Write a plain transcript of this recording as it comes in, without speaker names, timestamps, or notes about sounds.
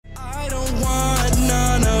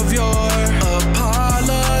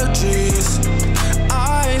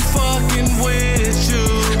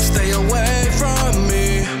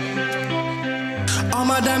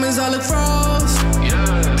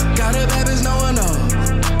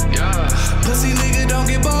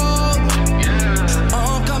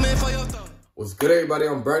Good everybody,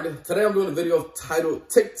 I'm Brandon. Today I'm doing a video titled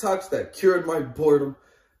Tik Toks that cured my boredom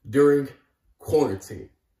during quarantine.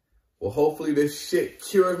 Well, hopefully this shit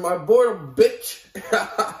cures my boredom, bitch.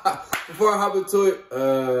 Before I hop into it,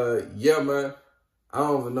 yeah, man. I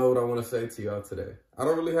don't even know what I want to say to y'all today. I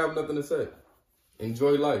don't really have nothing to say.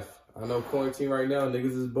 Enjoy life. I know quarantine right now,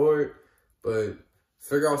 niggas is bored, but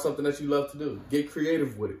figure out something that you love to do. Get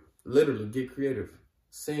creative with it. Literally, get creative.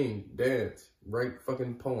 Sing, dance, write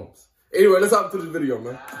fucking poems. Anyway, let's hop into this video,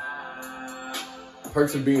 man.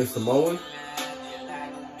 Perks of being Samoan.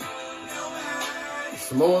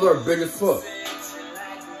 Samoans are big as fuck.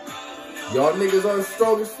 Y'all niggas are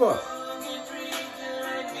strong as fuck.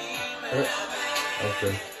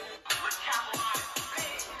 Okay.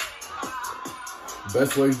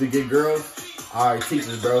 Best ways to get girls? Alright,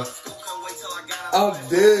 teachers, bro. I'm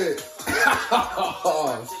dead.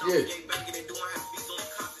 Oh, shit.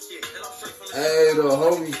 Hey, the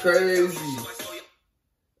homie crazy.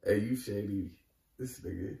 Hey, you shady. This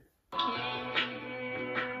nigga.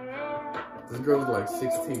 This girl's like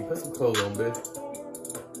 16. Put some clothes on, bitch.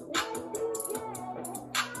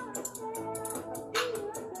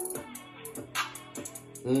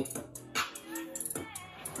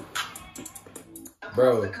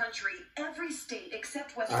 Bro, every state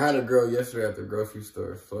except West I had a girl yesterday at the grocery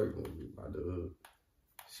store flirting with me, my dude.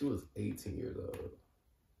 She was 18 years old.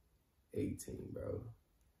 18, bro.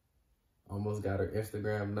 Almost got her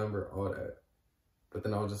Instagram number, all that. But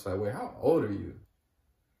then I was just like, wait, how old are you?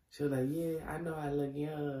 She was like, yeah, I know I look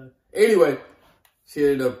young. Anyway, she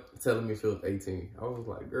ended up telling me she was 18. I was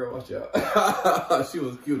like, girl, watch out. She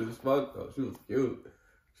was cute as fuck, though. She was cute.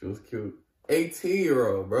 She was cute.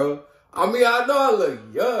 18-year-old, bro. I mean, I know I look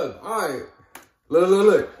young. All right.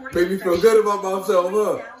 Look. Make me feel good about myself,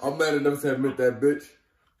 huh? I'm mad enough to admit that, bitch.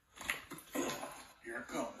 Here I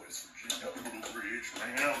come, West Virginia, Little Bridge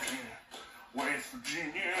Mountain, West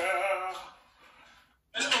Virginia.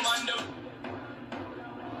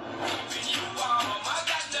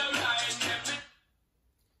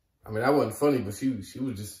 I mean, that wasn't funny, but she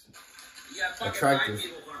was just attractive.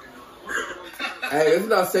 Hey, it's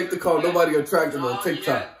not safe to call nobody attractive on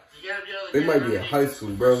TikTok. They might be in high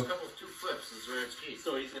school, bro.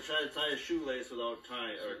 So he's gonna try to tie a shoelace without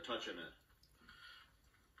tying or touching it.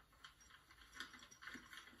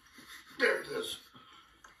 There it is.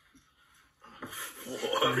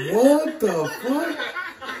 What the fuck?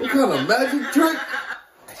 What kind of magic trick?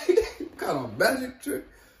 What kind of magic trick?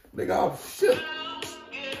 Nigga, I'm shit.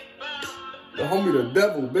 The homie the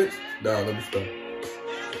devil, bitch. Nah, let me stop.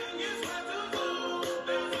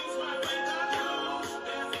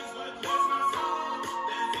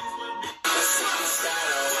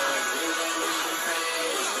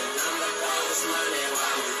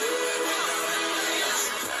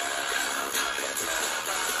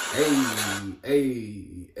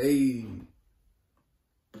 Hey.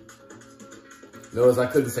 Notice I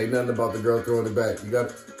couldn't say nothing about the girl throwing it back. You got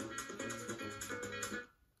it?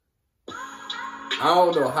 I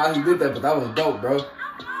don't know how he did that, but that was dope, bro.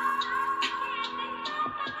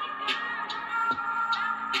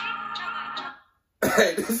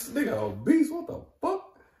 Hey, this nigga a beast. What the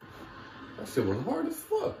fuck? That shit was hard as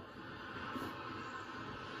fuck.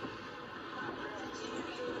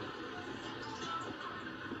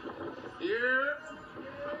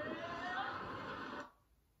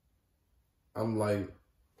 I'm like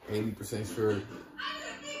 80% sure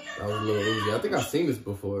that was Lil Uzi. I think I've seen this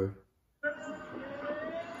before.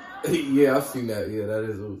 Yeah, I've seen that. Yeah, that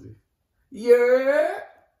is Uzi. Yeah.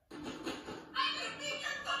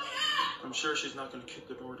 I'm sure she's not gonna kick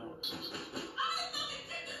the door down.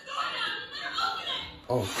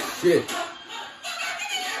 Oh shit.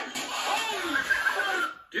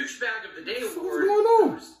 Douchebag of the Day award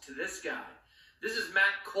goes to this guy. This is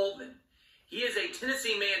Matt Colvin. He is a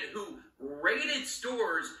Tennessee man who raided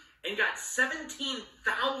stores and got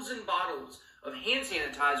 17,000 bottles of hand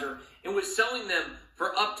sanitizer and was selling them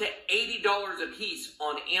for up to $80 a piece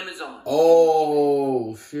on Amazon.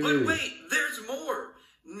 Oh, shit. But wait, there's more.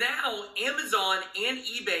 Now, Amazon and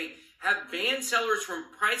eBay have banned sellers from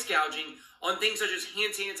price gouging on things such as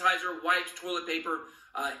hand sanitizer, wipes, toilet paper,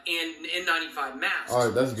 and N95 masks. All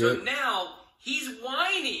right, that's good. So now, he's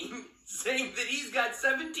whining, saying that he's got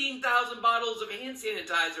 17,000 bottles of hand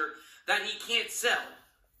sanitizer that he can't sell.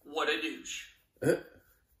 What a douche. Yeah,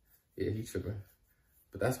 he tripping.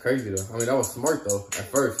 But that's crazy, though. I mean, that was smart, though, at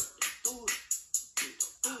first.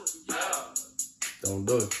 Don't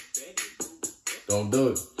do it. Don't do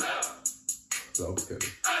it. So, I'm kidding.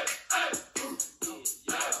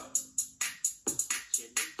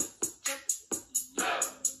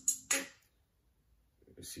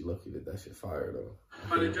 She lucky that shit fire, though.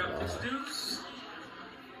 About to drop this deuce.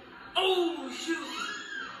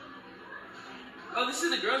 Oh, this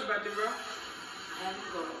is the girls' bathroom, bro.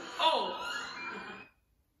 Oh.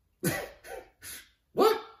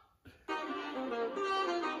 What?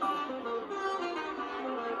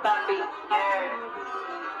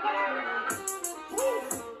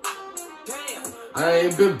 I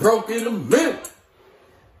ain't been broke in a minute.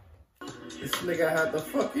 This nigga had the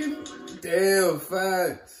fucking damn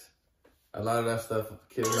facts. A lot of that stuff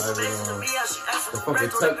kids not even on. The fucking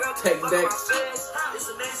tech decks. It's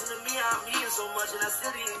amazing to me I'm eating so much and I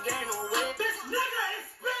still didn't gain no weight. This nigga is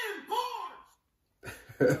spitting bars.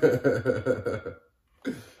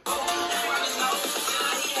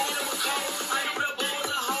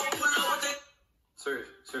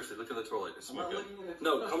 Seriously, look at the toilet. It's smoking.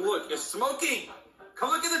 No, come look. It's smoking. Come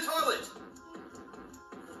look at the toilet.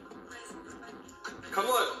 Come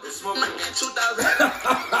look. It's smoking. 2000.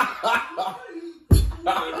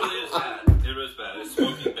 No, it really is bad. It is bad. It's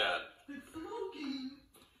smoking bad. It's smoking.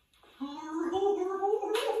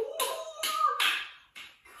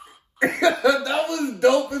 That was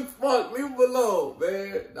dope as fuck. Leave him alone,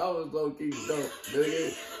 man. That was low key dope,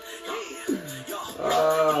 nigga.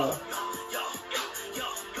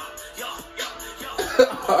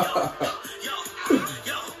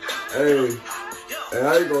 Hey,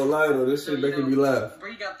 I ain't gonna lie though, this shit making me laugh.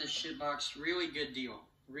 Bree got this shit box, really good deal,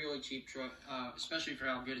 really cheap truck, especially for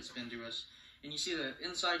how good it's been to us. And you see the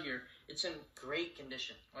inside here, it's in great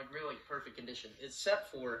condition, like really perfect condition,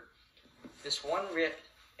 except for this one rip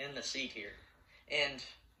in the seat here. And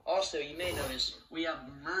also, you may notice we have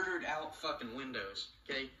murdered out fucking windows.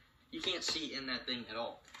 Okay, you can't see in that thing at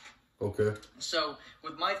all. Okay. So,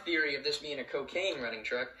 with my theory of this being a cocaine running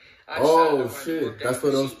truck, I shit, that's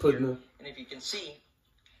what I was putting in. And if you can see,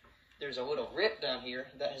 there's a little rip down here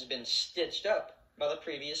that has been stitched up by the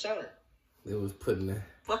previous owner. It was putting that.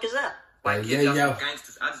 Fuck is that? White kids are some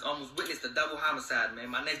gangsters. I just almost witnessed a double homicide, man.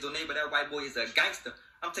 My next door neighbor, that white boy, is a gangster.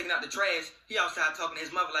 I'm taking out the trash. He outside talking to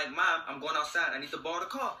his mother like, Mom, I'm going outside. I need to borrow the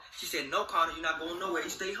car. She said, no, Connor, you're not going nowhere. You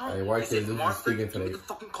stay home. Hey, white kids, Martha, give me the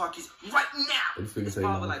fucking car keys right now. His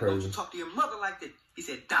father like, don't you talk to your mother like that. He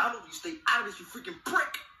said, Donald, you stay out of this, you freaking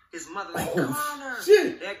prick. His mother like, Connor.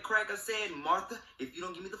 Shit. That cracker said, Martha, if you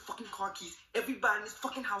don't give me the fucking car keys, everybody in this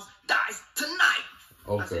fucking house dies tonight.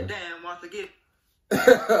 Okay. I said, damn, Martha, get it.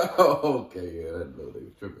 Okay, yeah, I know they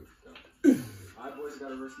was tripping. My boys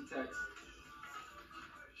got a risky text.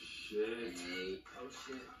 Shit. Oh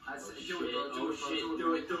shit. I said, do it, bro.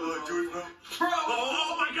 Do it, bro. Bro,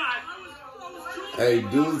 oh my god. Hey,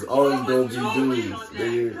 dudes always gonna be dudes,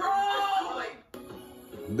 nigga.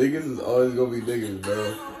 Niggas is always gonna be niggas, bro.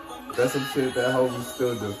 That's some shit that homies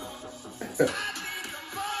still do.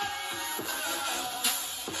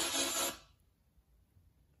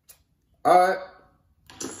 Alright.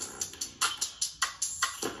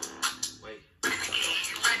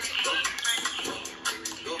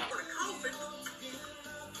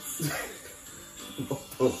 What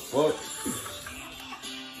the fuck?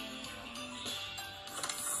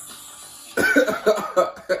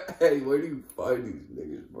 Hey, where do you find these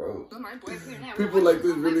niggas, bro? People like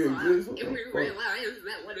this really exist? If we realize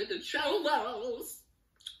that one of the cholos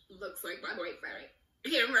looks like my boyfriend.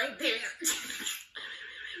 Him right there.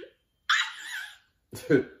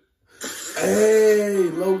 Hey,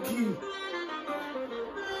 low key.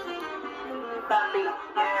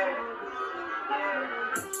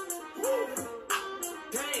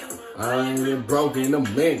 I ain't been broke in a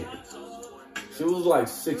minute. She was like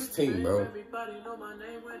 16, bro.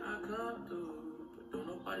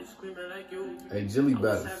 Hey, Jilly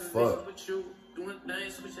bad as fuck.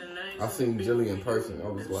 I seen Jilly in person. I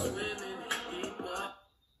was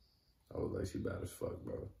like, she bad as fuck,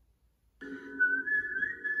 bro. Dude,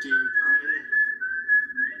 I'm in it.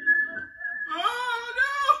 Oh,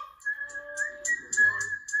 no!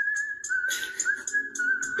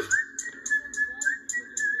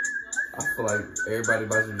 I feel like everybody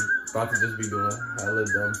about to just be doing hella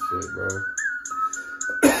dumb shit, bro.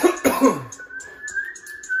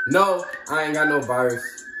 No, I ain't got no virus.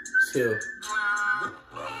 Chill.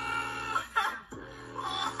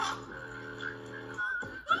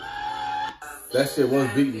 That shit was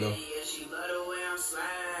beating though.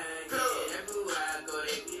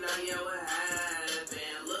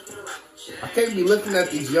 I can't be looking at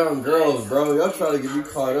these young girls, bro. Y'all trying to get me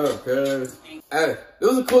caught up, cuz. Hey, it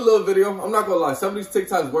was a cool little video. I'm not gonna lie. Some of these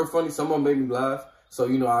TikToks were funny. Some of them made me laugh. So,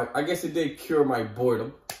 you know, I guess it did cure my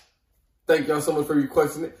boredom. Thank y'all so much for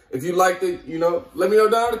requesting it. If you liked it, you know, let me know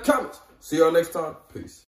down in the comments. See y'all next time.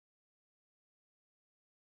 Peace.